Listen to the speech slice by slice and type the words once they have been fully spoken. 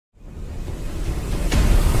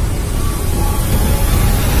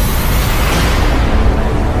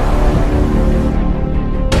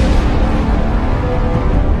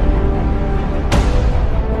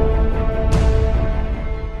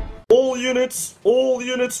units, all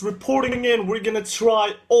units reporting in. We're gonna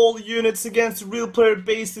try all units against real player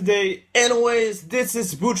base today. Anyways, this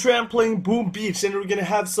is Bootram playing Boom Beach, and we're gonna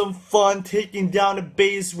have some fun taking down a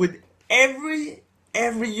base with every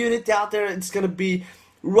unit out there. It's gonna be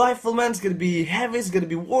rifleman, it's gonna be heavy, it's gonna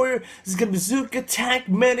be warrior, it's gonna be Zuka, tank,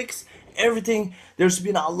 medics, everything. There's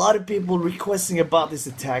been a lot of people requesting about this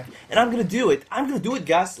attack, and I'm gonna do it. I'm gonna do it,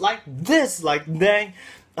 guys, like this, like dang.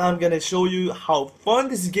 I'm gonna show you how fun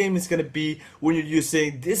this game is gonna be when you're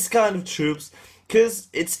using this kind of troops, because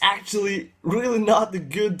it's actually really not a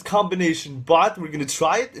good combination, but we're gonna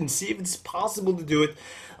try it and see if it's possible to do it.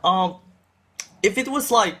 If it was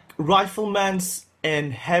like riflemans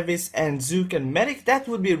and heavies and Zook and medic, that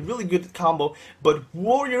would be a really good combo, but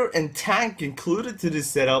warrior and tank included to this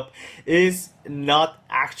setup is not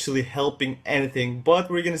actually helping anything. But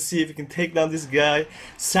we're gonna see if we can take down this guy,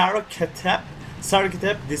 Sarah Katep,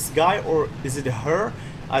 this guy, or is it her?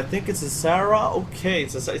 I think it's a Sarah. Okay,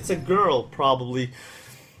 it's a girl probably.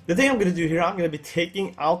 The thing I'm gonna do here, I'm gonna be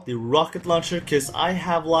taking out the rocket launcher, because I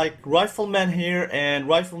have like riflemen here, and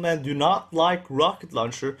riflemen do not like rocket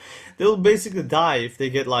launcher. They'll basically die if they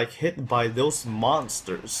get like hit by those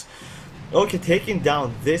monsters. Okay, taking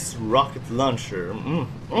down this rocket launcher.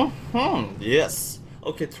 Yes.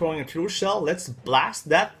 Okay, throwing a true shell. Let's blast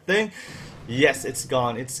that thing. Yes, it's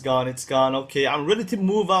gone. It's gone. It's gone. Okay, I'm ready to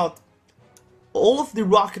move out. All of the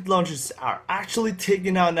rocket launchers are actually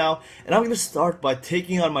taken out now, and I'm gonna start by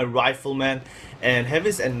taking on my riflemen and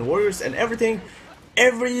heavies and warriors and everything.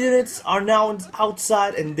 Every units are now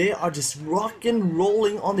outside, and they are just rocking,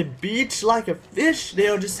 rolling on the beach like a fish. They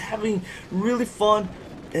are just having really fun,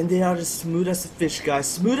 and they are just smooth as a fish, guys.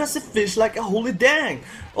 Smooth as a fish, like a holy dang.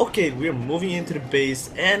 Okay, we're moving into the base,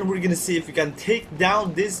 and we're gonna see if we can take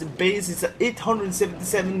down this base. It's at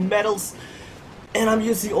 877 medals, and I'm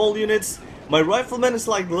using all units. My rifleman is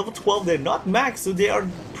like level 12, they're not max, so they are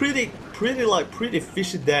pretty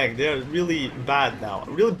fishy dang. They're really bad now,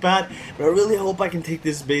 really bad, but I really hope I can take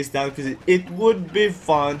this base down, because it would be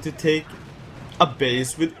fun to take a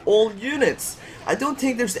base with all units. I don't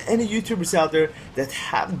think there's any YouTubers out there that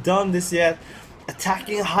have done this yet,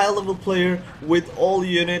 attacking a high level player with all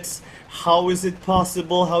units. How is it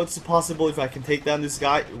possible? How is it possible? If I can take down this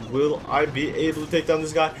guy, will I be able to take down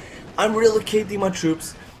this guy? I'm relocating my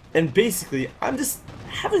troops, and basically I'm just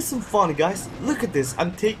having some fun, guys. Look at this.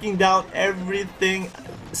 I'm taking down everything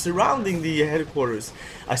surrounding the headquarters.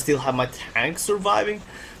 I still have my tanks surviving.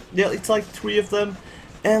 Yeah, it's like 3 of them.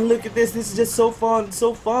 And look at this. This is just so fun.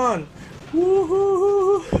 So fun.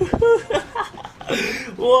 Woohoo!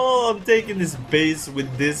 Whoa, I'm taking this base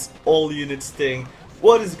with this all units thing.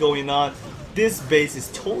 What is going on? This base is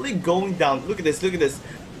totally going down. Look at this. Look at this.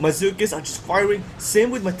 My Zukas are just firing.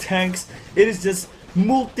 Same with my tanks. It is just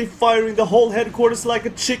multi-firing the whole headquarters like a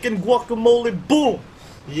chicken guacamole. Boom!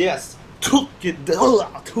 Yes, took it down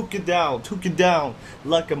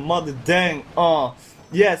like a mother dang.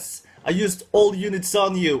 Yes, I used all units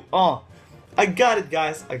on you. I got it,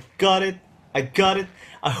 guys. I got it.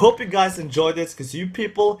 I hope you guys enjoyed this, because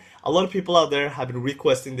a lot of people out there have been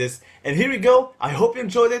requesting this, and here we go. I hope you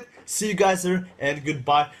enjoyed it. See you guys there, and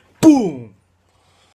goodbye. Boom!